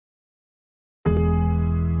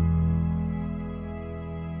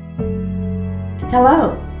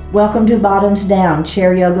Hello, welcome to Bottoms Down,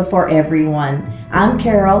 Chair Yoga for Everyone. I'm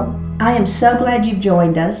Carol. I am so glad you've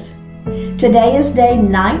joined us. Today is day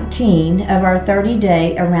 19 of our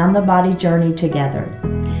 30-day Around the Body journey together.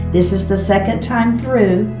 This is the second time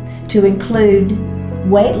through to include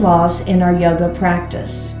weight loss in our yoga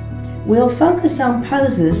practice. We'll focus on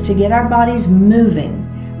poses to get our bodies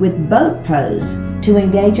moving with boat pose to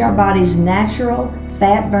engage our body's natural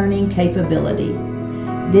fat-burning capability.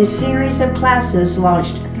 This series of classes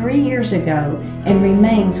launched 3 years ago and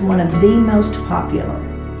remains one of the most popular.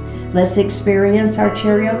 Let's experience our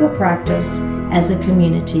chair yoga practice as a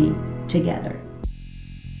community together.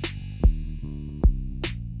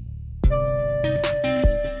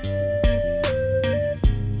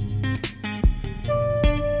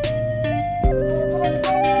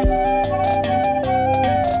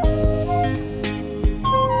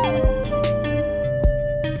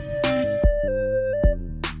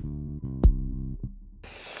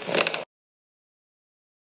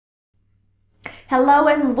 Hello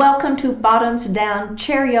and welcome to Bottoms Down,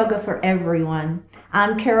 Chair Yoga for Everyone.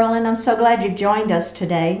 I'm Carol and I'm so glad you've joined us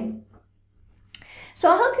today.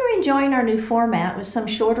 So I hope you're enjoying our new format with some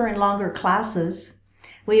shorter and longer classes.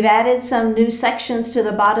 We've added some new sections to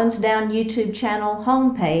the Bottoms Down YouTube channel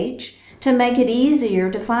homepage to make it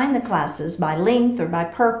easier to find the classes by length or by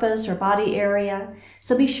purpose or body area.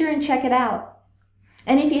 So be sure and check it out.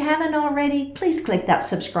 And if you haven't already, please click that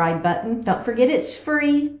subscribe button. Don't forget it's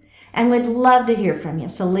free. And we'd love to hear from you,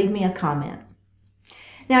 so leave me a comment.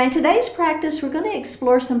 Now in today's practice, we're going to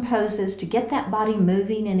explore some poses to get that body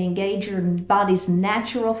moving and engage your body's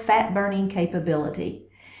natural fat-burning capability.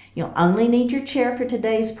 You'll only need your chair for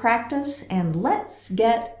today's practice, and let's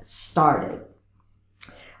get started.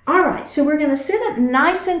 All right, so we're going to sit up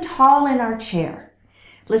nice and tall in our chair.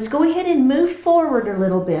 Let's go ahead and move forward a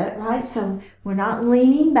little bit, right? So we're not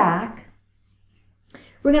leaning back.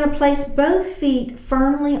 We're going to place both feet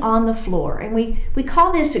firmly on the floor, and we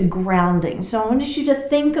call this grounding. So I wanted you to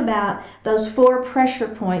think about those 4 pressure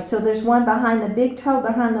points. So there's one behind the big toe,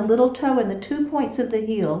 behind the little toe, and the 2 points of the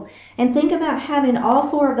heel. And think about having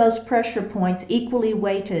all 4 of those pressure points equally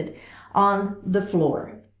weighted on the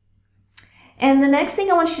floor. And the next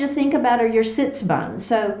thing I want you to think about are your sits bones.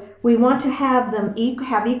 So we want to have them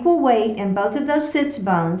have equal weight in both of those sits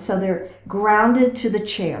bones so they're grounded to the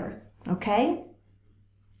chair, okay?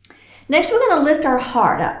 Next, we're going to lift our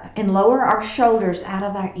heart up and lower our shoulders out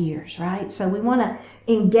of our ears, right? So we want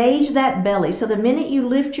to engage that belly. So the minute you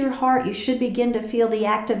lift your heart, you should begin to feel the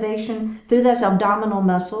activation through those abdominal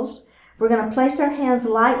muscles. We're going to place our hands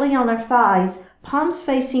lightly on our thighs, palms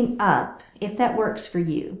facing up, if that works for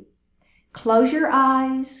you. Close your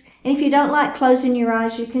eyes. And if you don't like closing your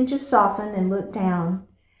eyes, you can just soften and look down,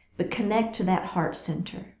 but connect to that heart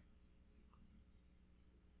center.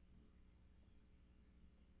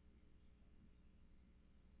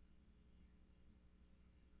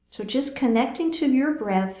 So just connecting to your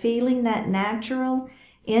breath, feeling that natural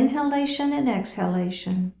inhalation and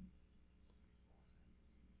exhalation.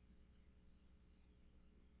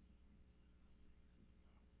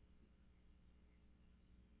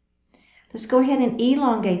 Let's go ahead and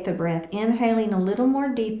elongate the breath, inhaling a little more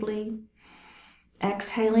deeply,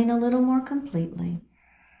 exhaling a little more completely.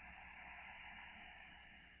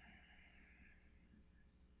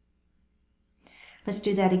 Let's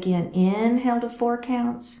do that again. Inhale to 4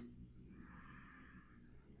 counts.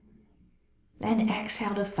 And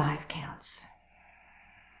exhale to 5 counts.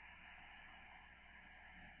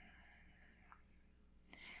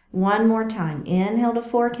 One more time. Inhale to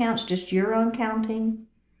 4 counts, just your own counting.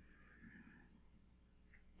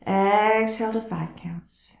 Exhale to 5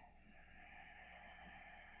 counts.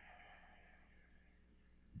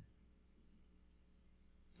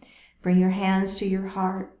 Bring your hands to your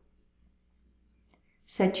heart.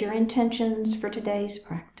 Set your intentions for today's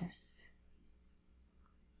practice.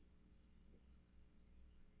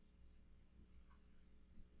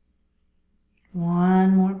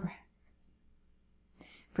 One more breath.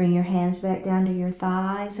 Bring your hands back down to your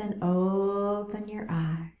thighs and open your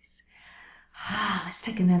eyes. Let's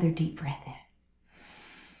take another deep breath in.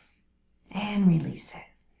 And release it.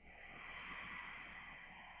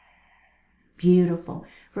 Beautiful.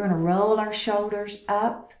 We're going to roll our shoulders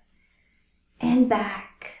up and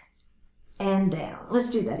back and down.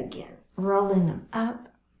 Let's do that again. Rolling them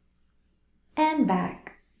up and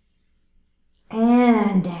back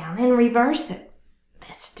and down, and reverse it.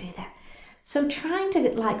 Let's do that. So trying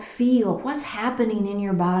to feel what's happening in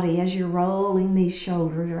your body as you're rolling these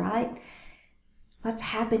shoulders, right? What's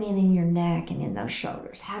happening in your neck and in those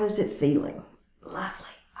shoulders? How does it feeling? Lovely.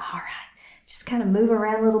 All right. Just kind of move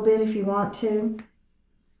around a little bit if you want to.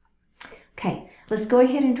 Okay, Let's go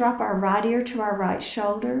ahead and drop our right ear to our right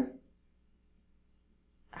shoulder.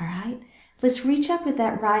 All right. Let's reach up with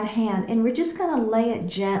that right hand, and we're just going to lay it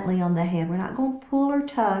gently on the head. We're not going to pull or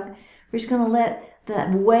tug. We're just going to let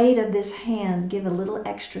the weight of this hand give a little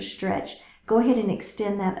extra stretch. Go ahead and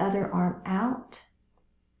extend that other arm out.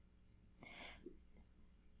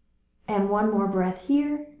 And one more breath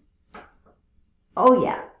here. Oh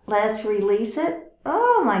yeah, let's release it.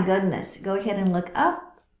 Oh my goodness. Go ahead and look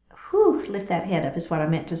up. Whew, lift that head up is what I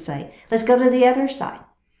meant to say. Let's go to the other side.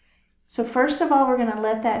 So first of all, we're going to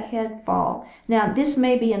let that head fall. Now, this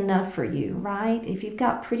may be enough for you, right? If you've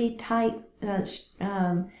got pretty tight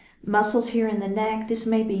muscles here in the neck, this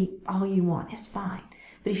may be all you want. It's fine.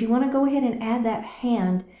 But if you want to go ahead and add that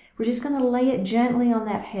hand, we're just going to lay it gently on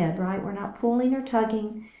that head, right? We're not pulling or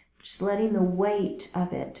tugging, just letting the weight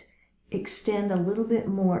of it extend a little bit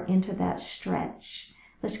more into that stretch.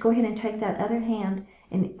 Let's go ahead and take that other hand,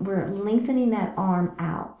 and we're lengthening that arm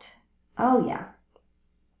out. Oh, yeah.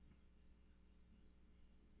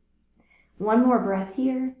 One more breath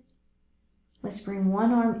here. Let's bring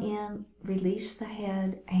one arm in, release the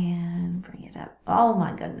head, and bring it up. Oh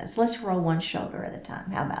my goodness. Let's roll one shoulder at a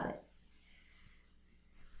time. How about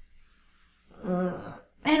it?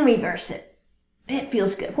 And reverse it. It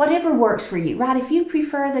feels good. Whatever works for you, right? If you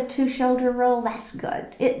prefer the 2-shoulder roll, that's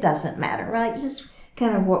good. It doesn't matter, right? It's just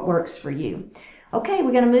kind of what works for you. Okay,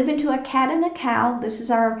 we're going to move into a cat and a cow. This is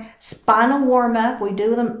our spinal warm-up. We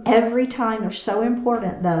do them every time. They're so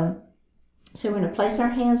important, though. So we're going to place our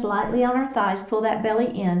hands lightly on our thighs, pull that belly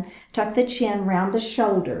in, tuck the chin, round the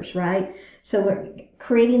shoulders, right? So we're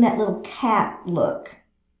creating that little cat look.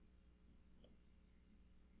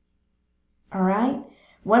 All right,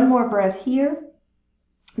 one more breath here.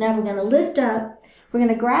 Now we're going to lift up. We're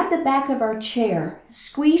going to grab the back of our chair,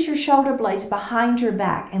 squeeze your shoulder blades behind your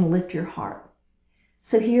back, and lift your heart.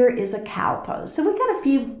 So here is a cow pose. So we've got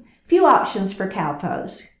a few options for cow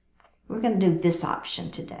pose. We're going to do this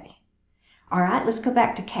option today. All right, let's go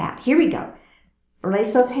back to cat. Here we go.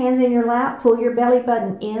 Place those hands in your lap, pull your belly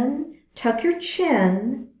button in, tuck your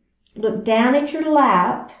chin, look down at your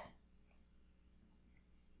lap.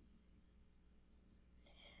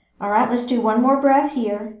 All right, let's do one more breath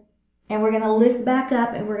here. And we're going to lift back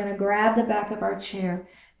up, and we're going to grab the back of our chair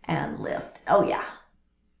and lift. Oh, yeah.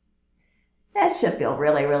 That should feel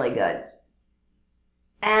really, really good.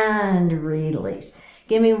 And release.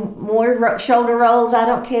 Give me more shoulder rolls. I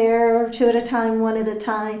don't care. 2 at a time, 1 at a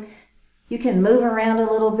time. You can move around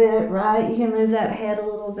a little bit, right? You can move that head a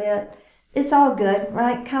little bit. It's all good,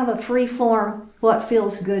 right? Kind of a free form, what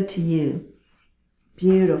feels good to you.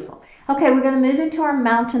 Beautiful. Okay, we're going to move into our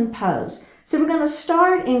mountain pose. So we're going to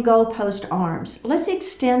start in goalpost arms. Let's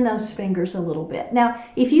extend those fingers a little bit. Now,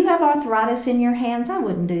 if you have arthritis in your hands, I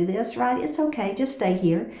wouldn't do this, right? It's okay, just stay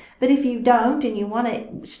here. But if you don't and you want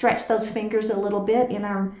to stretch those fingers a little bit in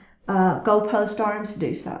our goalpost arms,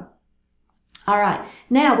 do so. All right,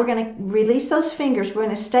 now we're going to release those fingers. We're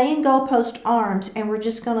going to stay in goalpost arms, and we're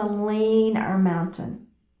just going to lean our mountain,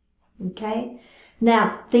 okay?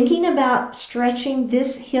 Now, thinking about stretching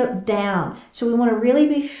this hip down. So we want to really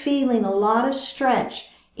be feeling a lot of stretch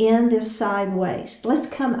in this side waist. Let's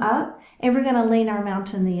come up, and we're going to lean our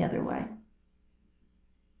mountain the other way.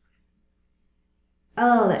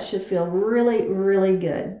 Oh, that should feel really, really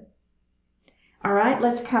good. All right,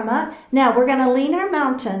 let's come up. Now, we're going to lean our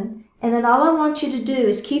mountain, and then all I want you to do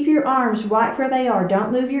is keep your arms right where they are.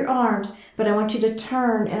 Don't move your arms, but I want you to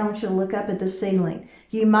turn, and I want you to look up at the ceiling.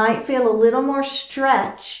 You might feel a little more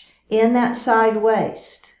stretch in that side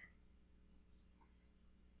waist.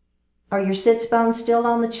 Are your sits bones still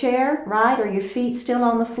on the chair, right? Are your feet still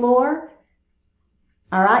on the floor?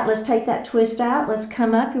 All right, let's take that twist out. Let's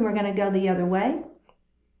come up, and we're going to go the other way.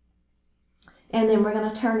 And then we're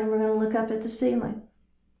going to turn, and we're going to look up at the ceiling.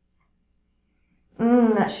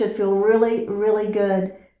 That should feel really, really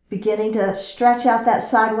good. Beginning to stretch out that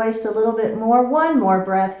side waist a little bit more. One more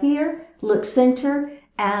breath here. Look center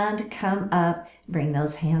and come up. Bring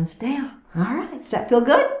those hands down. All right. Does that feel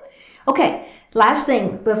good? Okay. Last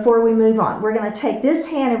thing before we move on. We're going to take this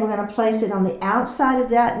hand and we're going to place it on the outside of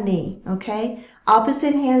that knee. Okay.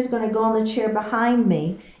 Opposite hand is going to go on the chair behind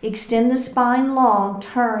me. Extend the spine long.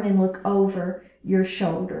 Turn and look over your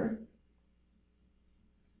shoulder.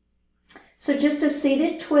 So just a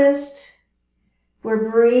seated twist. We're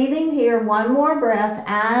breathing here. One more breath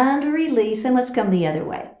and release. And let's come the other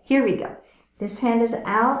way. Here we go. This hand is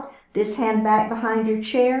out. This hand back behind your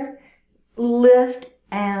chair. Lift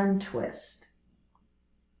and twist.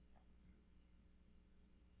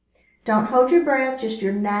 Don't hold your breath. Just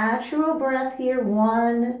your natural breath here.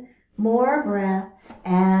 One more breath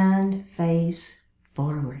and face forward.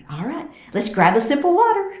 forward. All right, let's grab a sip of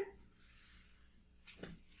water.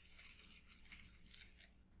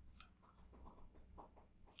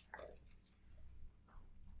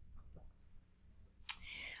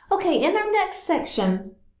 Okay, in our next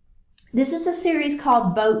section, this is a series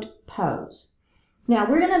called Boat Pose. Now,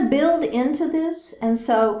 we're going to build into this, and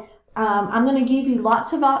so I'm going to give you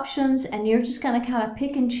lots of options, and you're just going to kind of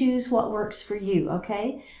pick and choose what works for you,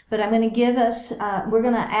 okay? But I'm going to give us, we're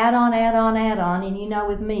going to add on, and you know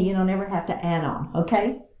with me, you don't ever have to add on,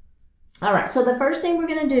 okay? All right, so the first thing we're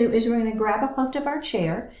going to do is we're going to grab a hold of our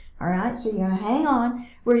chair, all right? So you're going to hang on.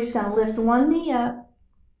 We're just going to lift one knee up.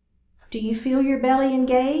 Do you feel your belly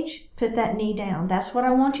engage? Put that knee down. That's what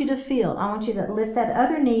I want you to feel. I want you to lift that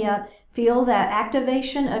other knee up, feel that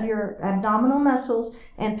activation of your abdominal muscles,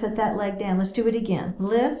 and put that leg down. Let's do it again.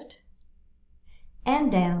 Lift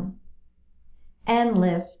and down and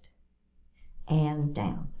lift and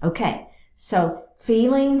down. Okay, so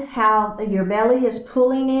feeling how your belly is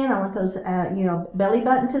pulling in. I want those, belly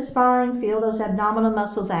button to spine. Feel those abdominal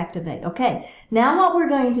muscles activate. Okay, now what we're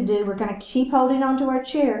going to do, we're going to keep holding onto our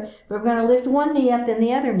chair. We're going to lift one knee up, then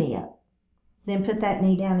the other knee up. Then put that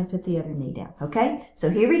knee down and put the other knee down. Okay,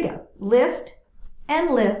 so here we go. Lift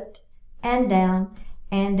and down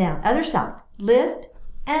and down. Other side. Lift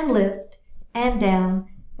and down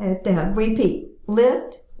and down. Repeat.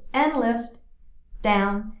 Lift and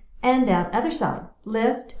down and down. Other side.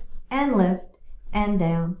 Lift and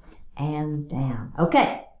down and down.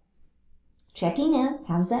 Okay. Checking in.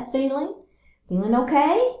 How's that feeling? Feeling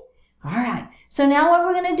okay? All right. So now what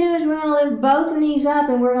we're going to do is we're going to lift both knees up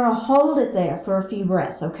and we're going to hold it there for a few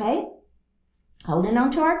breaths, okay? Holding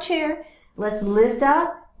onto our chair. Let's lift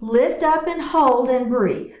up and hold and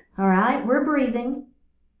breathe. All right? We're breathing.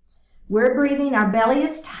 We're breathing. Our belly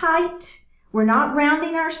is tight. We're not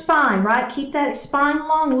rounding our spine, right? Keep that spine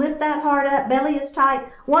long. Lift that heart up. Belly is tight.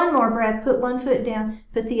 One more breath. Put one foot down.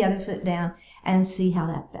 Put the other foot down and see how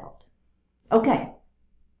that felt. Okay.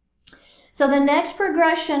 So the next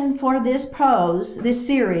progression for this pose, this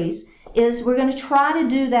series, is we're going to try to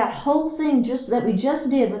do that whole thing just that we just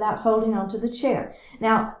did without holding onto the chair.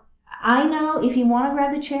 Now, I know if you want to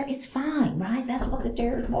grab the chair, it's fine, right? That's what the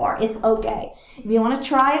chair is for. It's okay. If you want to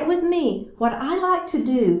try it with me, what I like to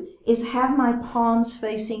do is have my palms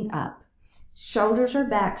facing up. Shoulders are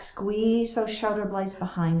back. Squeeze those shoulder blades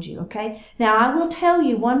behind you, okay? Now, I will tell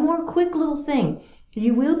you one more quick little thing.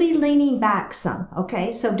 You will be leaning back some,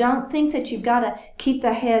 okay? So don't think that you've got to keep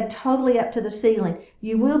the head totally up to the ceiling.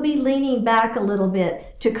 You will be leaning back a little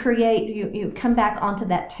bit to create, you come back onto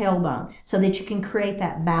that tailbone so that you can create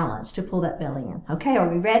that balance to pull that belly in. Okay, are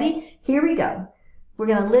we ready? Here we go. We're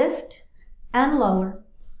going to lift and lower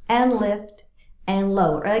and lift and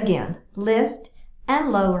lower. Again, lift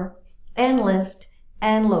and lower and lift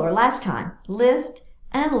and lower. Last time, lift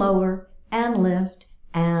and lower and lift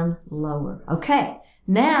and lower. Okay.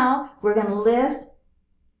 Now, we're going to lift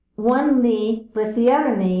one knee, lift the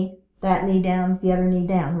other knee, that knee down, the other knee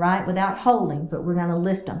down, right? Without holding, but we're going to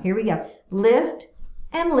lift them. Here we go. Lift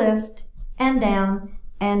and down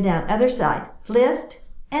and down. Other side. Lift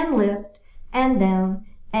and down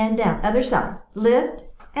and down. Other side. Lift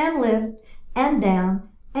and down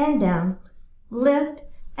and down. Lift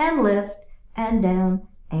and down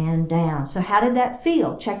and down. So how did that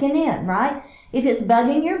feel? Checking in, right? If it's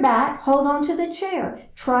bugging your back, hold on to the chair.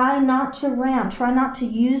 Try not to round. Try not to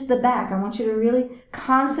use the back. I want you to really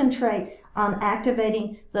concentrate on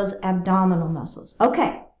activating those abdominal muscles.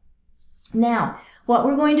 Okay. Now, what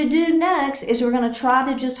we're going to do next is we're going to try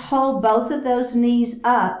to just hold both of those knees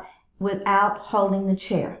up without holding the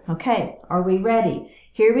chair. Okay. Are we ready?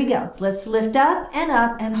 Here we go. Let's lift up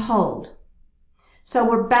and hold. So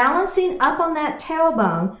we're balancing up on that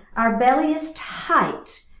tailbone. Our belly is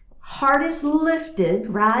tight. Heart is lifted,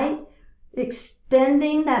 right?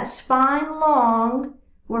 Extending that spine long.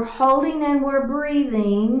 We're holding and we're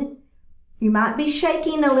breathing. You might be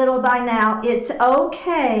shaking a little by now. It's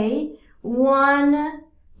okay. One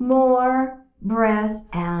more breath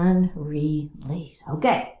and release.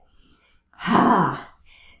 Okay.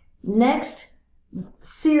 Next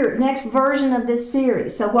version of this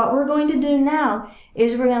series. So what we're going to do now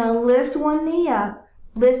is we're going to lift one knee up,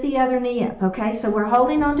 lift the other knee up, okay? So we're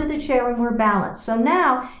holding onto the chair and we're balanced. So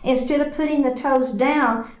now, instead of putting the toes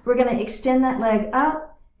down, we're going to extend that leg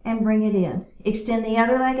up and bring it in. Extend the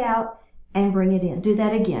other leg out and bring it in. Do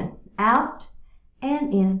that again. Out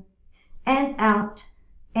and in and out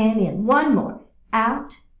and in. One more.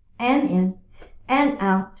 Out and in and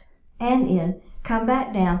out and in. Come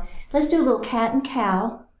back down. Let's do a little cat and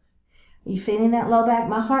cow. Are you feeling that low back?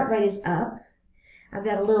 My heart rate is up. I've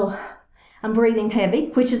got a little I'm breathing heavy,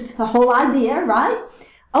 which is the whole idea, right?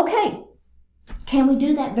 Okay, can we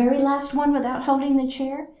do that very last one without holding the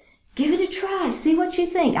chair? Give it a try. See what you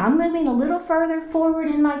think. I'm moving a little further forward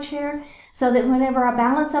in my chair so that whenever I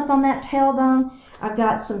balance up on that tailbone, I've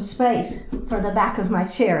got some space for the back of my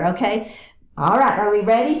chair, okay? All right, are we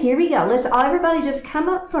ready? Here we go. Let's everybody just come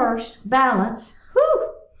up first, balance.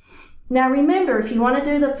 Whew. Now remember, if you want to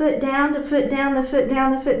do the foot down, the foot down, the foot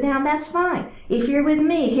down, the foot down, that's fine. If you're with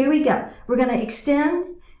me, here we go. We're going to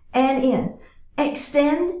extend and in.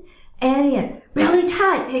 Extend and in. Really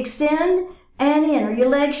tight. Extend and in. Are your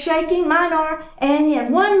legs shaking? Mine are. And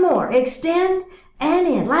in. One more. Extend and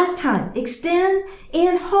in. Last time. Extend,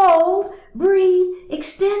 in, hold, breathe,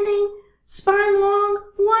 extending, spine long.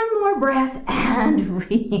 One more breath and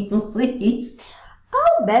release.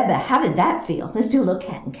 Oh, baby, how did that feel? Let's do a little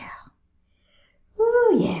cat and cow.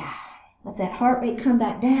 Oh, yeah. Let that heart rate come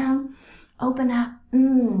back down. Open up.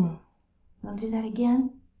 Want to do that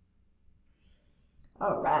again?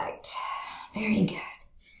 All right. Very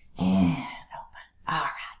good. And open. All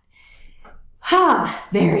right. Ha!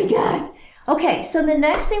 Very good. Okay, so the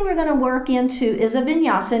next thing we're going to work into is a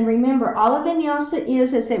vinyasa. And remember, all a vinyasa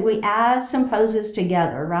is that we add some poses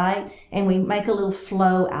together, right? And we make a little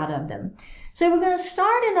flow out of them. So we're going to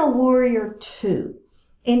start in a warrior two.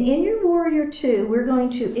 And in your warrior two, we're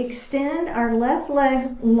going to extend our left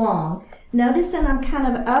leg long. Notice that I'm kind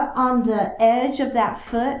of up on the edge of that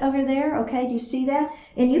foot over there. Okay, do you see that?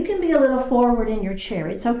 And you can be a little forward in your chair.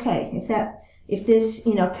 It's okay. If this,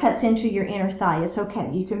 cuts into your inner thigh, it's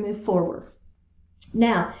okay. You can move forward.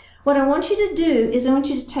 Now, what I want you to do is I want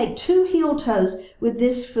you to take 2 heel toes with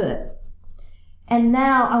this foot. And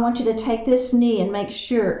now I want you to take this knee and make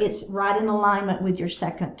sure it's right in alignment with your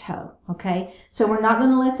second toe, okay? So we're not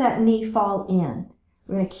going to let that knee fall in.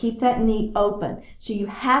 We're going to keep that knee open. So you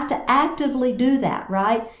have to actively do that,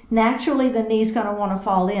 right? Naturally, the knee's going to want to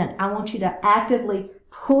fall in. I want you to actively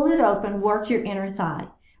pull it open, work your inner thigh,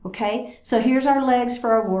 okay? So here's our legs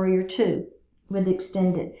for our warrior two with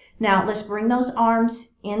extended. Now, let's bring those arms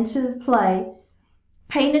into play.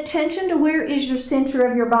 Paying attention to where is your center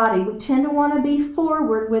of your body. We tend to want to be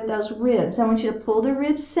forward with those ribs. I want you to pull the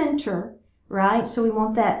ribs center, right? So we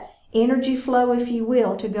want that energy flow, if you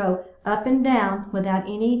will, to go up and down without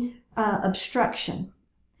any obstruction.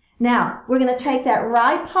 Now, we're going to take that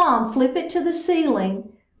right palm, flip it to the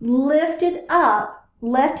ceiling, lift it up.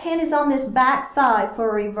 Left hand is on this back thigh for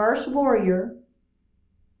a reverse warrior.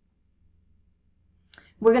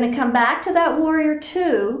 We're going to come back to that warrior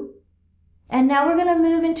two. And now we're going to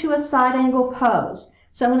move into a side angle pose.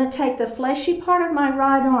 So I'm going to take the fleshy part of my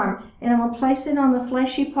right arm and I'm going to place it on the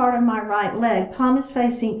fleshy part of my right leg. Palm is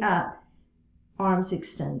facing up, arms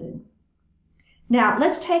extended. Now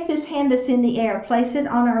let's take this hand that's in the air, place it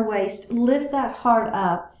on our waist, lift that heart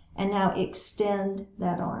up, and now extend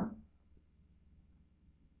that arm.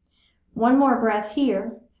 One more breath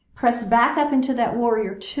here. Press back up into that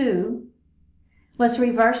warrior two. Let's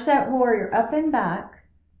reverse that warrior up and back.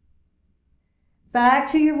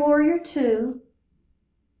 Back to your warrior two,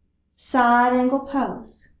 side angle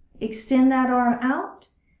pose. Extend that arm out,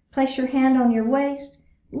 place your hand on your waist,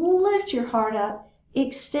 lift your heart up,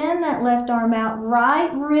 extend that left arm out,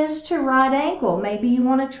 right wrist to right ankle. Maybe you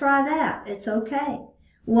want to try that. It's okay.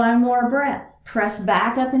 One more breath. Press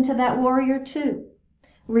back up into that warrior two.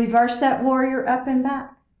 Reverse that warrior up and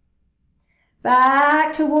back.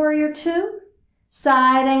 Back to warrior two,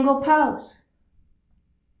 side angle pose.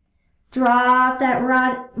 Drop that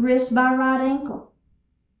right wrist by right ankle.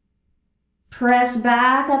 Press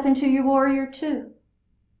back up into your warrior two.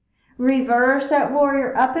 Reverse that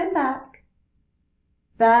warrior up and back.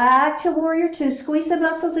 Back to warrior two. Squeeze the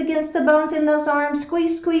muscles against the bones in those arms.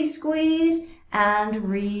 Squeeze, squeeze, squeeze, and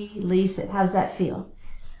release it. How's that feel?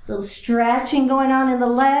 A little stretching going on in the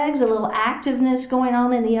legs, a little activeness going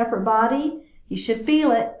on in the upper body. You should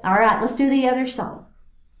feel it. All right, let's do the other side.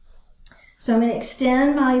 So I'm going to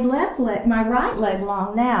extend my my right leg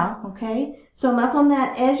long now, okay? So I'm up on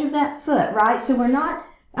that edge of that foot, right? So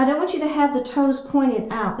I don't want you to have the toes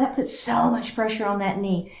pointed out. That puts so much pressure on that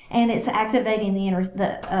knee, and it's activating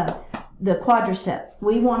the quadricep.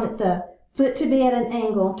 We want the foot to be at an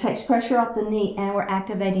angle, takes pressure off the knee, and we're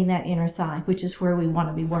activating that inner thigh, which is where we want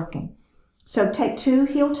to be working. So take 2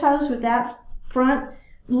 heel toes with that front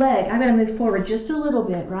leg. I'm going to move forward just a little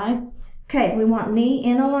bit, right? Okay, we want knee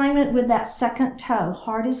in alignment with that second toe.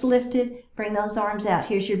 Heart is lifted. Bring those arms out.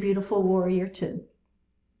 Here's your beautiful warrior two.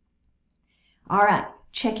 All right,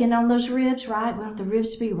 check in on those ribs, right? We want the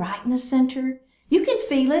ribs to be right in the center. You can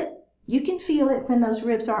feel it. You can feel it when those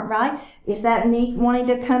ribs aren't right. Is that knee wanting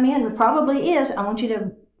to come in? It probably is. I want you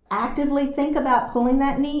to actively think about pulling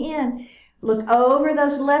that knee in. Look over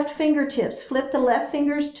those left fingertips. Flip the left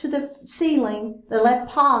fingers to the ceiling, the left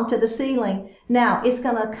palm to the ceiling. Now, it's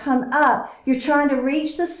going to come up. You're trying to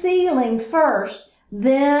reach the ceiling first.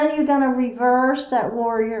 Then you're going to reverse that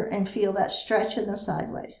warrior and feel that stretch in the side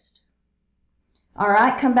waist. All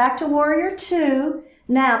right, come back to warrior two.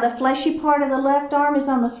 Now, the fleshy part of the left arm is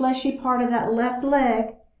on the fleshy part of that left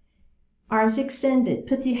leg. Arms extended.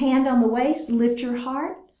 Put your hand on the waist. Lift your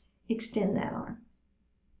heart. Extend that arm.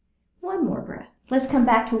 One more breath. Let's come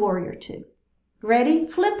back to warrior two. Ready?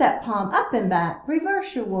 Flip that palm up and back.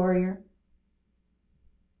 Reverse your warrior.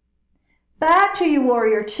 Back to your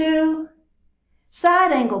warrior two.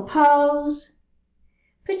 Side angle pose.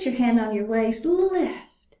 Put your hand on your waist.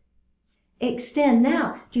 Lift. Extend.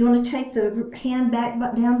 Now, do you want to take the hand back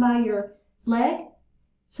down by your leg?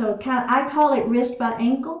 So I call it wrist by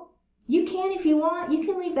ankle. You can if you want. You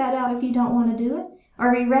can leave that out if you don't want to do it.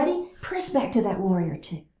 Are we ready? Press back to that warrior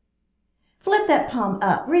two. Flip that palm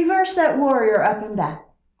up. Reverse that warrior up and back.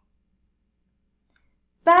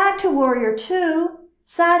 Back to warrior two.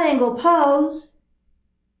 Side angle pose.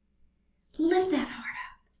 Lift that heart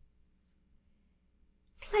up.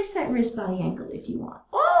 Place that wrist by the ankle if you want.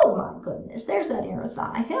 Oh my goodness, there's that inner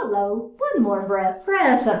thigh. Hello. One more breath.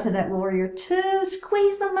 Press up to that warrior two.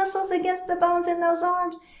 Squeeze the muscles against the bones in those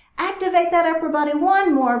arms. Activate that upper body.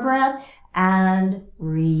 One more breath. And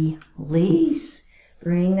release.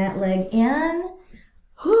 Bring that leg in.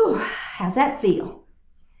 Whew, how's that feel?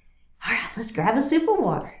 All right, let's grab a sip of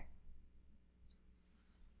water.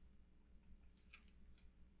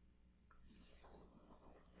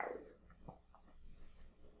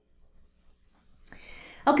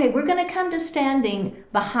 Okay, we're going to come to standing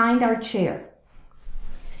behind our chair.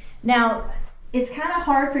 Now, it's kind of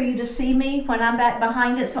hard for you to see me when I'm back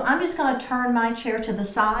behind it, so I'm just going to turn my chair to the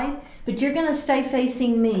side, but you're going to stay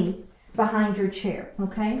facing me behind your chair,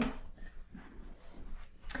 okay?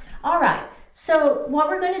 All right, so what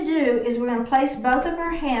we're going to do is we're going to place both of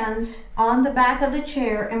our hands on the back of the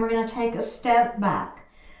chair and we're going to take a step back.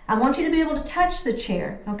 I want you to be able to touch the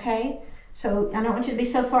chair, okay? So I don't want you to be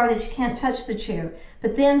so far that you can't touch the chair.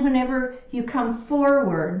 But then whenever you come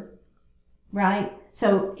forward, right?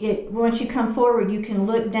 So once you come forward, you can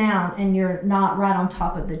look down and you're not right on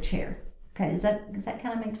top of the chair. Okay, does that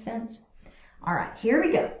kind of make sense? All right, here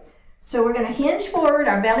we go. So we're going to hinge forward.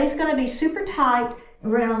 Our belly's going to be super tight.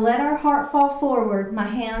 And we're going to let our heart fall forward. My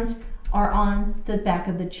hands are on the back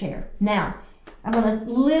of the chair. Now, I'm going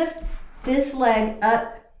to lift this leg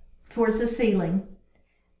up towards the ceiling.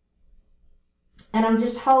 And I'm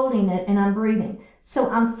just holding it and I'm breathing. So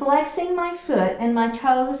I'm flexing my foot and my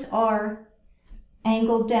toes are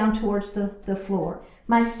angled down towards the floor.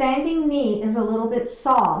 My standing knee is a little bit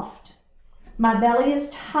soft. My belly is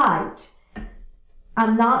tight.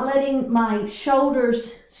 I'm not letting my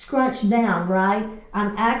shoulders scrunch down, right?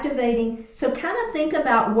 I'm activating. So kind of think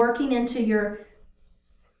about working into your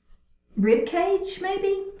rib cage,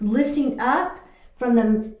 maybe. Lifting up from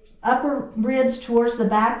the upper ribs towards the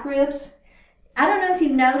back ribs. I don't know if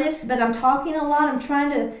you've noticed, but I'm talking a lot. I'm trying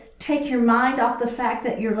to take your mind off the fact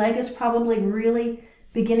that your leg is probably really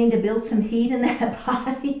beginning to build some heat in that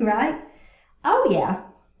body, right? Oh yeah,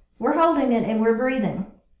 we're holding it and we're breathing.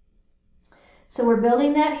 So we're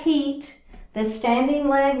building that heat. The standing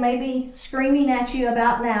leg may be screaming at you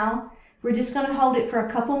about now. We're just going to hold it for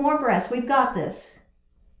a couple more breaths. We've got this.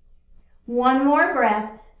 One more breath.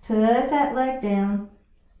 Put that leg down.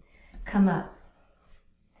 Come up.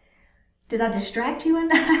 Did I distract you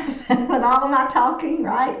enough with all of my talking,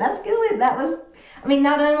 right? That's good. That was, I mean,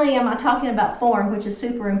 not only am I talking about form, which is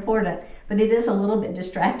super important, but it is a little bit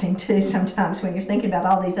distracting too sometimes when you're thinking about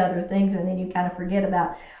all these other things and then you kind of forget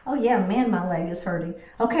about, oh yeah, man, my leg is hurting.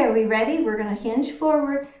 Okay, are we ready? We're going to hinge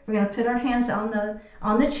forward. We're going to put our hands on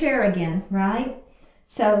the chair again, right?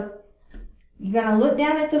 So you're going to look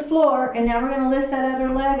down at the floor and now we're going to lift that other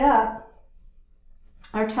leg up.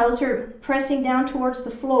 Our toes are pressing down towards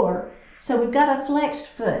the floor. So we've got a flexed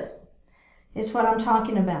foot, is what I'm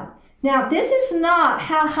talking about. Now, this is not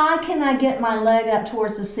how high can I get my leg up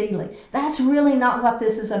towards the ceiling. That's really not what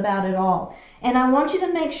this is about at all. And I want you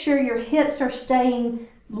to make sure your hips are staying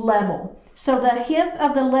level. So the hip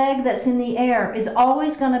of the leg that's in the air is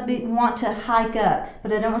always going to want to hike up,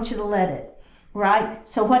 but I don't want you to let it, right?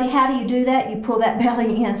 So how do you do that? You pull that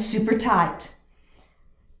belly in super tight.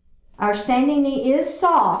 Our standing knee is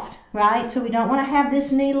soft, right? So we don't want to have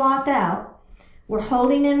this knee locked out. We're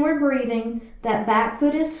holding and we're breathing. That back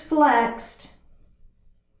foot is flexed.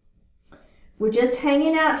 We're just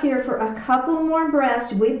hanging out here for a couple more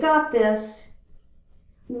breaths. We've got this.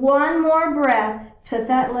 One more breath. Put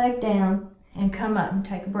that leg down and come up and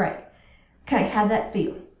take a break. Okay, how'd that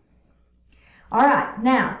feel? All right,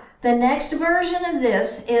 now the next version of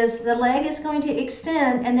this is the leg is going to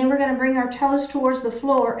extend, and then we're going to bring our toes towards the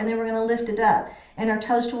floor, and then we're going to lift it up, and our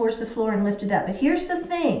toes towards the floor and lift it up. But here's the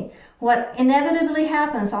thing, what inevitably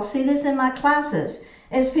happens, I'll see this in my classes,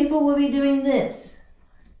 is people will be doing this,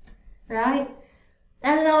 right?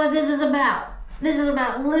 That's not what this is about. This is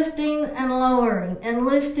about lifting and lowering and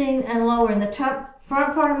lifting and lowering. The top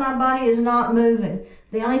front part of my body is not moving.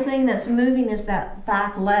 The only thing that's moving is that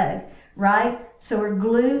back leg, right? So we're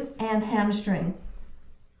glute and hamstring.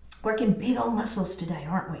 Working big old muscles today,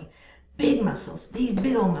 aren't we? Big muscles, these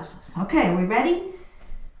big old muscles. Okay, are we ready?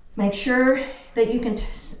 Make sure that you can,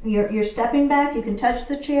 you're stepping back, you can touch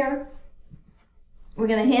the chair. We're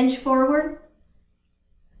gonna hinge forward.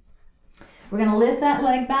 We're gonna lift that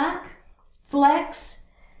leg back, flex,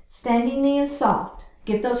 standing knee is soft.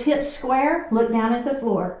 Get those hips square, look down at the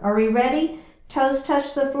floor. Are we ready? Toes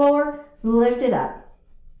touch the floor, lift it up.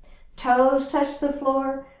 Toes touch the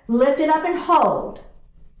floor, lift it up and hold.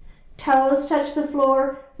 Toes touch the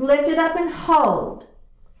floor, lift it up and hold.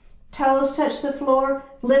 Toes touch the floor,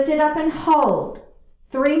 lift it up and hold.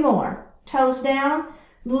 3 more. Toes down,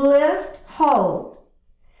 lift, hold.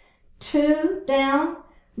 2 down,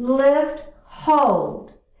 lift,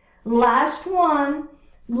 hold. Last one,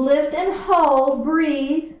 lift and hold,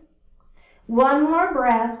 breathe. 1 more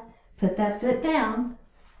breath, put that foot down,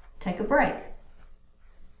 take a break.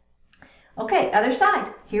 Okay, other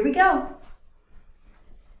side, here we go.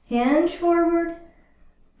 Hinge forward,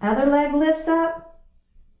 other leg lifts up.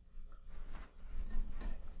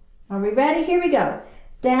 Are we ready? Here we go.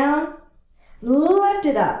 Down, lift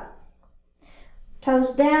it up.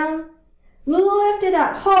 Toes down, lift it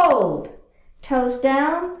up, hold. Toes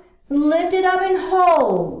down, lift it up and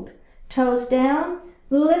hold. Toes down,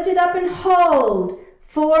 lift it up and hold.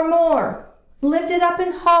 4 more. Lift it up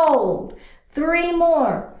and hold. 3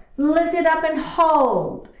 more. Lift it up and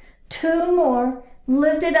hold. 2 more.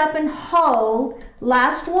 Lift it up and hold.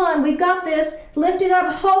 Last one. We've got this. Lift it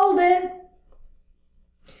up, hold it.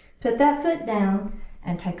 Put that foot down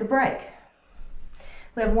and take a break.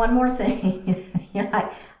 We have one more thing. You're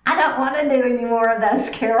like, I don't want to do any more of those,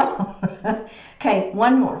 Carol. Okay,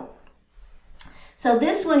 one more. So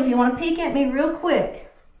this one, if you want to peek at me real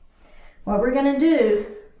quick, what we're going to do,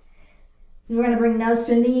 we're going to bring nose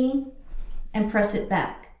to knee and press it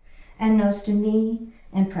back. And nose to knee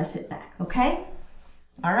and press it back, okay?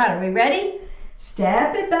 All right, are we ready?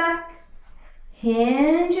 Step it back,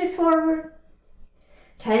 hinge it forward.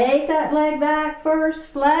 Take that leg back first,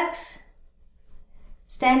 flex.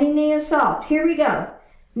 Standing knee is soft. Here we go.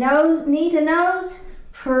 Nose, knee to nose,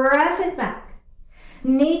 press it back.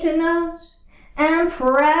 Knee to nose, and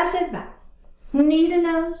press it back. Knee to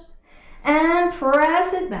nose, and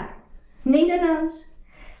press it back. Knee to nose,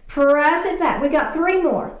 press it back. We got 3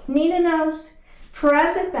 more. Knee to nose,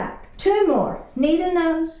 press it back. 2 more. Knee to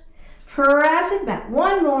nose, press it back.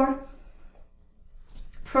 1 more.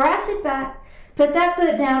 Press it back. Put that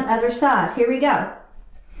foot down, other side. Here we go.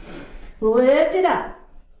 Lift it up.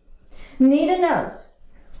 Knee to nose,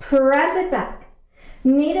 press it back.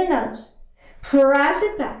 Knee to nose, press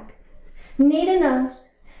it back. Knee to nose,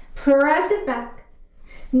 press it back.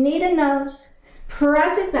 Knee to nose,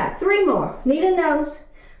 press it back. 3 more. Knee to nose,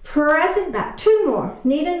 press it back. 2 more.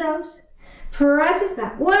 Knee to nose, press it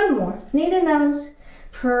back. 1 more. Knee to nose,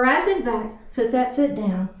 press it back. Put that foot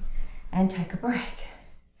down and take a break.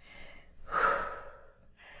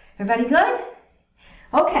 Everybody good?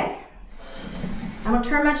 Okay. I'm going to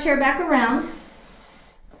turn my chair back around.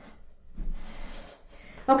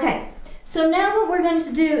 Okay, so now what we're going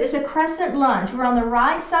to do is a crescent lunge. We're on the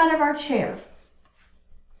right side of our chair.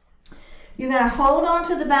 You're going to hold on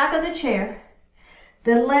to the back of the chair.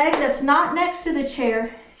 The leg that's not next to the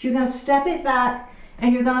chair, you're going to step it back,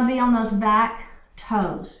 and you're going to be on those back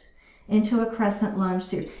toes into a crescent lunge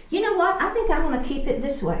series. You know what? I think I'm going to keep it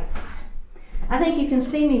this way. I think you can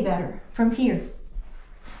see me better from here.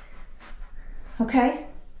 Okay?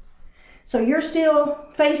 So you're still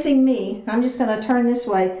facing me. I'm just going to turn this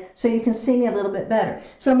way so you can see me a little bit better.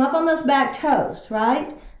 So I'm up on those back toes,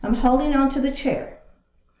 right? I'm holding on to the chair.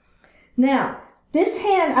 Now, this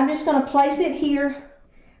hand, I'm just going to place it here,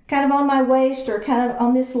 kind of on my waist or kind of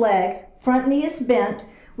on this leg. Front knee is bent.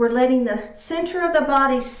 We're letting the center of the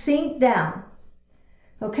body sink down.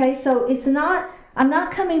 Okay, so it's not, I'm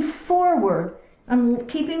not coming forward. I'm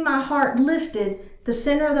keeping my heart lifted. The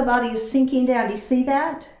center of the body is sinking down. Do you see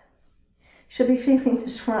that? Should be feeling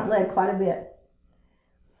this front leg quite a bit.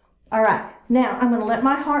 All right, now I'm going to let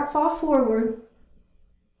my heart fall forward.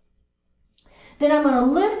 Then I'm going to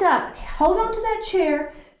lift up, hold on to that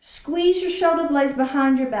chair, squeeze your shoulder blades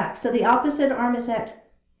behind your back. So the opposite arm is at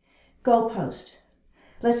goalpost.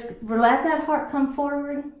 Let's let that heart come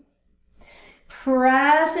forward.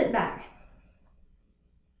 Press it back.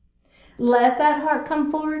 Let that heart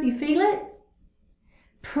come forward. You feel it?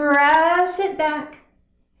 Press it back.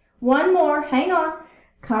 One more. Hang on.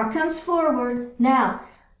 Heart comes forward. Now,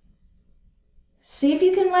 see if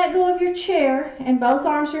you can let go of your chair and both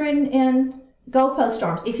arms are in goalpost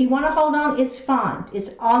arms. If you want to hold on, it's fine.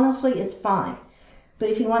 Honestly, it's fine. But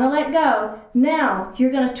if you want to let go, now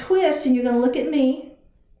you're going to twist and you're going to look at me.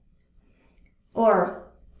 Or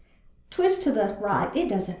twist to the right. It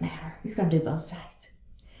doesn't matter. You're going to do both sides.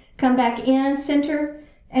 Come back in, center,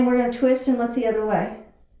 and we're going to twist and look the other way.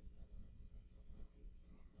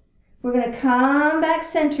 We're going to come back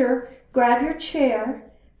center, grab your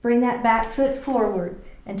chair, bring that back foot forward,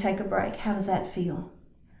 and take a break. How does that feel?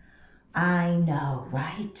 I know,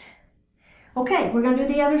 right? Okay, we're going to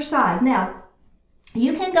do the other side. Now,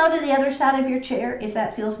 you can go to the other side of your chair if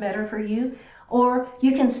that feels better for you, or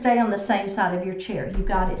you can stay on the same side of your chair. You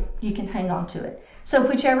got it. You can hang on to it. So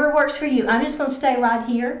whichever works for you. I'm just going to stay right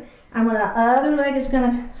here. And the other leg is going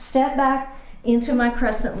to step back into my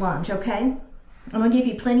crescent lunge, okay? I'm going to give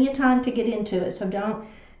you plenty of time to get into it. So don't,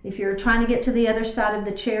 if you're trying to get to the other side of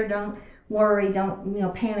the chair, don't worry. Don't,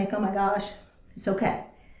 panic. Oh my gosh. It's okay.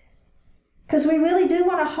 Because we really do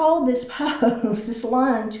want to hold this pose, this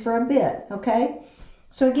lunge for a bit, okay?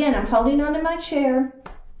 So again, I'm holding onto my chair.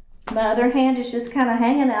 My other hand is just kind of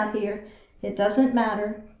hanging out here. It doesn't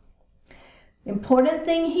matter. Important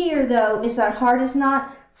thing here, though, is that heart is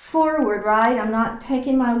not forward, right? I'm not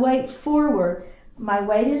taking my weight forward. My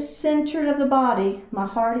weight is centered of the body. My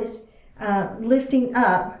heart is lifting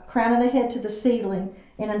up, crown of the head to the ceiling,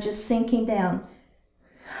 and I'm just sinking down.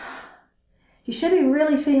 You should be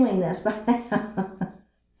really feeling this by now.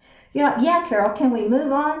 Yeah, Carol, can we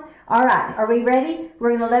move on? All right, are we ready?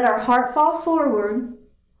 We're going to let our heart fall forward.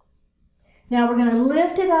 Now we're going to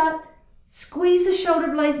lift it up, squeeze the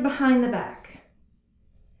shoulder blades behind the back.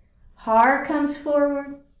 Heart comes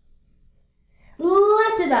forward.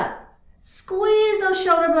 Lift it up. Squeeze those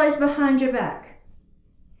shoulder blades behind your back.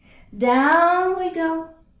 Down we go.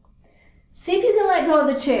 See if you can let go of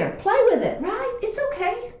the chair. Play with it, right? It's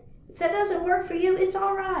okay. If that doesn't work for you, it's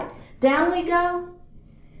all right. Down we go.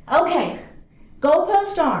 Okay,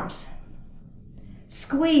 goalpost arms.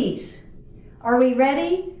 Squeeze. Are we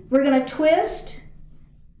ready? We're going to twist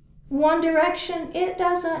one direction. It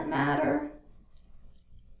doesn't matter.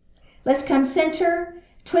 Let's come center.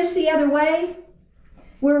 Twist the other way.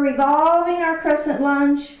 We're revolving our crescent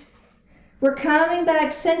lunge. We're coming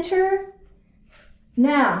back center.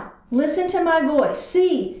 Now, listen to my voice.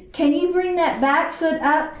 See, can you bring that back foot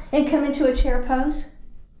up and come into a chair pose?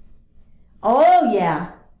 Oh,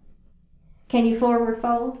 yeah. Can you forward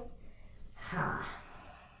fold? Ha.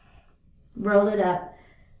 Roll it up.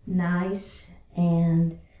 Nice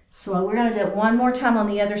and slow. We're going to do it one more time on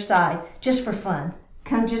the other side, just for fun.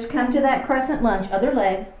 Just come to that crescent lunge, other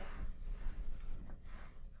leg.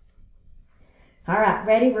 All right,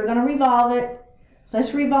 ready? We're going to revolve it.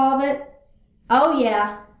 Let's revolve it. Oh,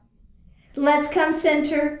 yeah. Let's come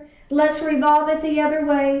center. Let's revolve it the other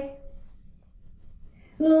way.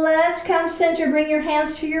 Let's come center. Bring your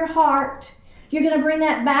hands to your heart. You're going to bring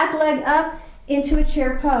that back leg up into a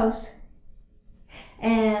chair pose.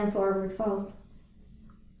 And forward fold.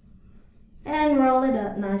 And roll it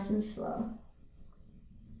up nice and slow.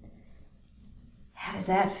 How does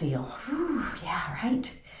that feel? Whew, yeah,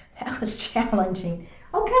 right? That was challenging.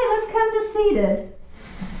 Okay, let's come to seated.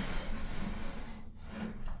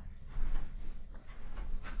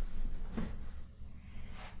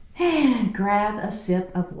 And grab a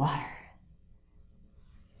sip of water.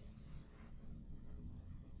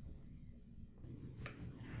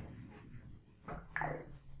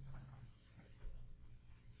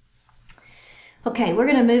 Okay, we're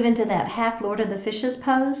going to move into that half Lord of the Fishes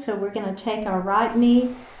pose. So we're going to take our right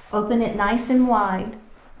knee, open it nice and wide.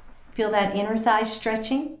 Feel that inner thigh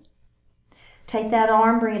stretching. Take that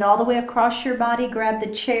arm, bring it all the way across your body, grab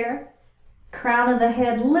the chair. Crown of the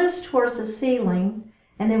head lifts towards the ceiling,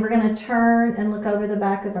 and then we're going to turn and look over the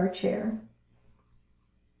back of our chair.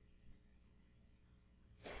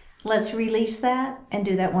 Let's release that and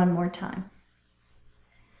do that one more time.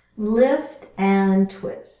 Lift and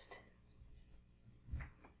twist.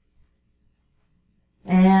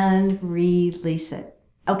 And release it.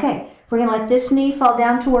 Okay, we're going to let this knee fall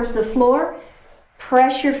down towards the floor.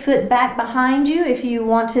 Press your foot back behind you if you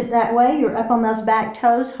want it that way. You're up on those back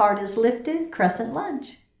toes. Heart is lifted. Crescent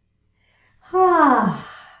lunge.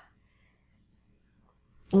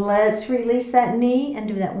 Let's release that knee and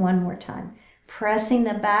do that one more time. Pressing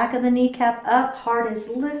the back of the kneecap up. Heart is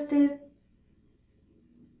lifted.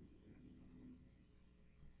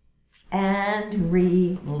 and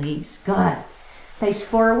release. Good. Face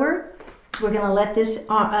forward. We're going to let this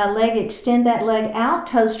leg extend that leg out,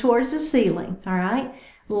 toes towards the ceiling. All right.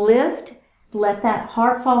 Lift. Let that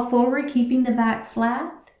heart fall forward, keeping the back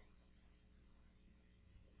flat.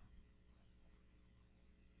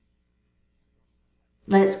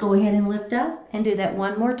 Let's go ahead and lift up and do that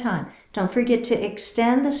one more time. Don't forget to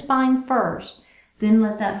extend the spine first, then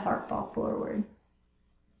let that heart fall forward.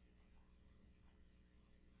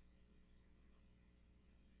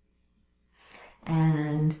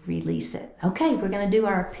 And release it. Okay, we're going to do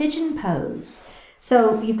our pigeon pose.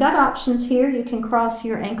 So you've got options here. You can cross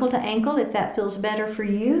your ankle to ankle if that feels better for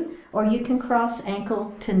you, or you can cross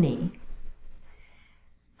ankle to knee.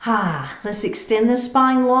 Let's extend the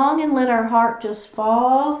spine long and let our heart just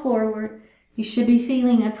fall forward. You should be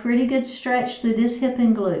feeling a pretty good stretch through this hip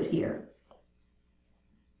and glute here.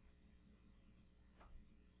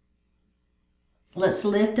 Let's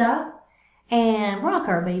lift up and rock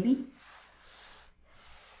our baby.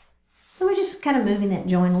 So we're just kind of moving that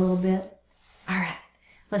joint a little bit. All right,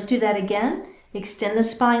 let's do that again. Extend the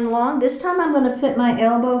spine long. This time I'm going to put my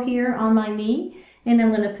elbow here on my knee, and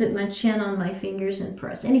I'm going to put my chin on my fingers and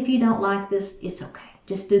press. And if you don't like this, it's okay.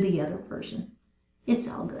 Just do the other version. It's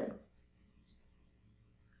all good.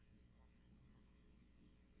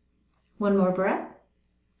 One more breath.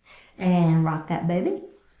 And rock that baby.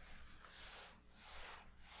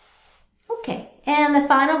 Okay, and the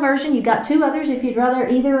final version, you've got two others. If you'd rather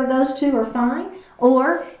either of those two are fine.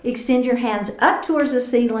 Or extend your hands up towards the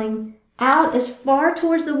ceiling, out as far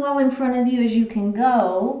towards the wall in front of you as you can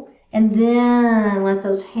go, and then let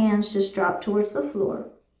those hands just drop towards the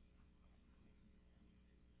floor.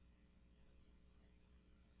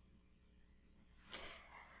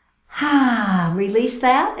 Release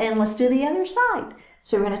that, and let's do the other side.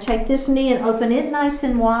 So we're going to take this knee and open it nice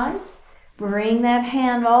and wide. Bring that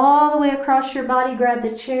hand all the way across your body. Grab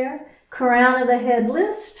the chair. Crown of the head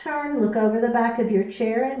lifts. Turn. Look over the back of your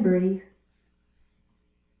chair and breathe.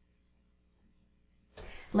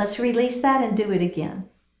 Let's release that and do it again.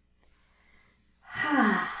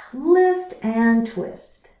 Lift and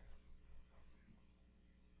twist.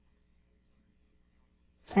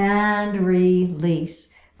 And release.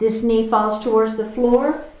 This knee falls towards the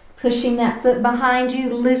floor. Pushing that foot behind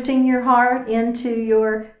you, lifting your heart into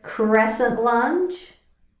your crescent lunge.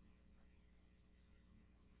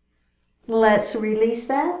 Let's release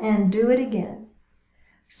that and do it again.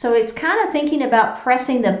 So it's kind of thinking about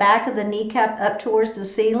pressing the back of the kneecap up towards the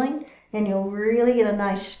ceiling, and you'll really get a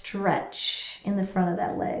nice stretch in the front of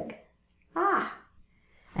that leg.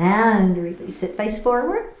 And release it. Face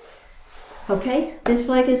forward. Okay, this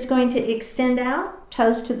leg is going to extend out,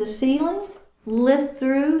 toes to the ceiling. Lift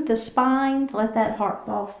through the spine, let that heart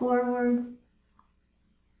fall forward.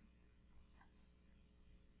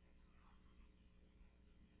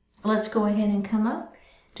 Let's go ahead and come up.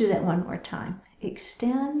 Do that one more time.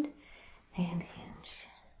 Extend and hinge.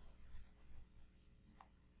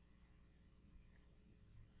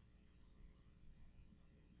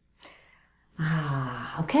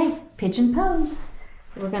 Okay, pigeon pose.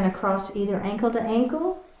 We're going to cross either ankle to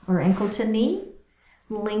ankle or ankle to knee.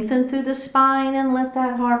 Lengthen through the spine and let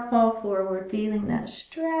that heart fall forward, feeling that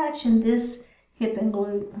stretch in this hip and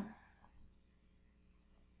glute.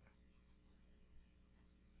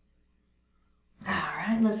 All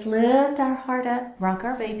right, let's lift our heart up, rock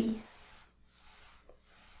our baby.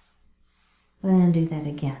 And do that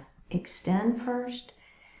again. Extend first.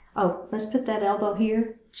 Let's put that elbow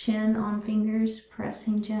here, chin on fingers,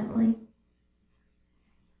 pressing gently.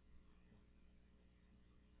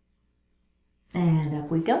 And up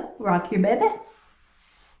we go. Rock your baby.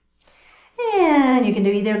 And you can do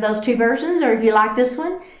either of those two versions, or if you like this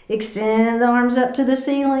one, extend the arms up to the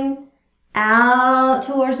ceiling, out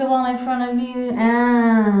towards the wall in front of you,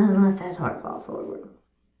 and let that heart fall forward.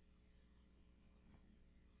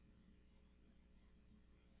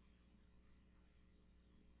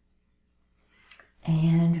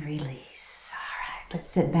 And release. All right, let's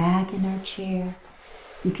sit back in our chair.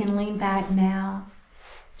 You can lean back now.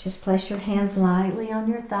 Just place your hands lightly on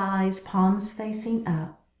your thighs, palms facing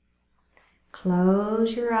up.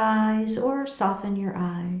 Close your eyes or soften your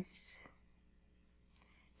eyes.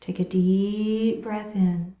 Take a deep breath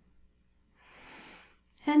in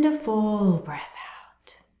and a full breath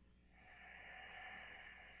out.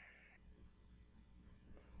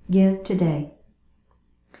 Give today.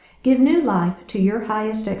 Give new life to your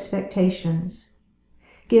highest expectations.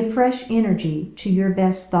 Give fresh energy to your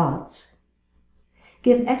best thoughts.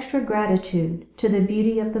 Give extra gratitude to the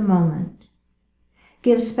beauty of the moment.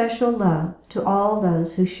 Give special love to all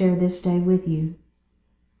those who share this day with you.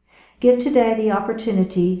 Give today the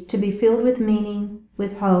opportunity to be filled with meaning,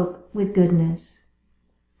 with hope, with goodness.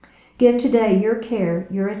 Give today your care,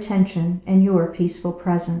 your attention, and your peaceful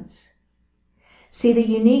presence. See the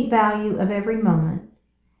unique value of every moment.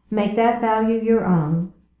 Make that value your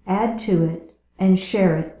own, add to it, and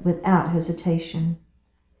share it without hesitation.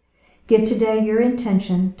 Give today your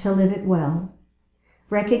intention to live it well.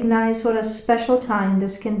 Recognize what a special time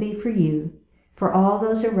this can be for you, for all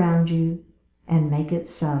those around you, and make it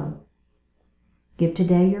so. Give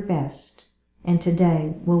today your best, and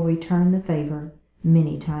today will return the favor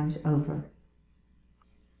many times over.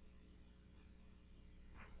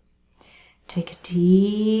 Take a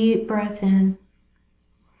deep breath in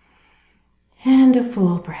and a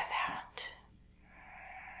full breath out.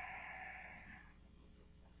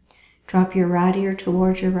 Drop your right ear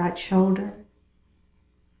towards your right shoulder.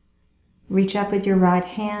 Reach up with your right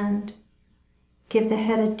hand. Give the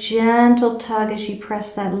head a gentle tug as you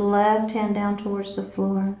press that left hand down towards the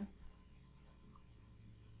floor.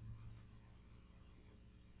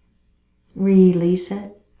 Release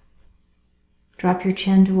it. Drop your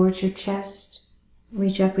chin towards your chest.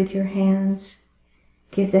 Reach up with your hands.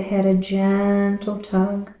 Give the head a gentle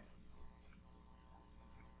tug.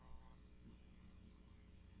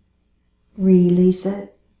 Release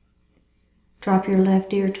it. Drop your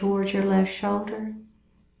left ear towards your left shoulder.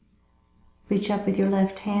 Reach up with your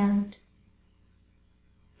left hand.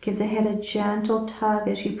 Give the head a gentle tug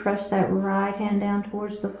as you press that right hand down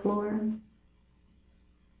towards the floor.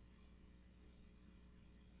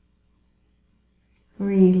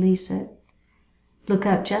 Release it. Look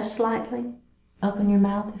up just slightly. Open your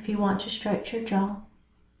mouth if you want to stretch your jaw.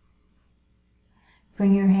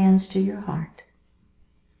 Bring your hands to your heart.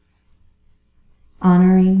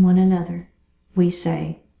 Honoring one another, we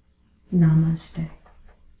say, Namaste.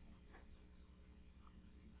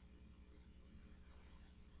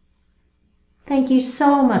 Thank you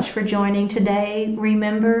so much for joining today.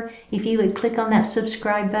 Remember, if you would click on that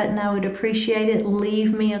subscribe button, I would appreciate it.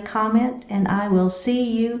 Leave me a comment, and I will see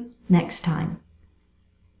you next time.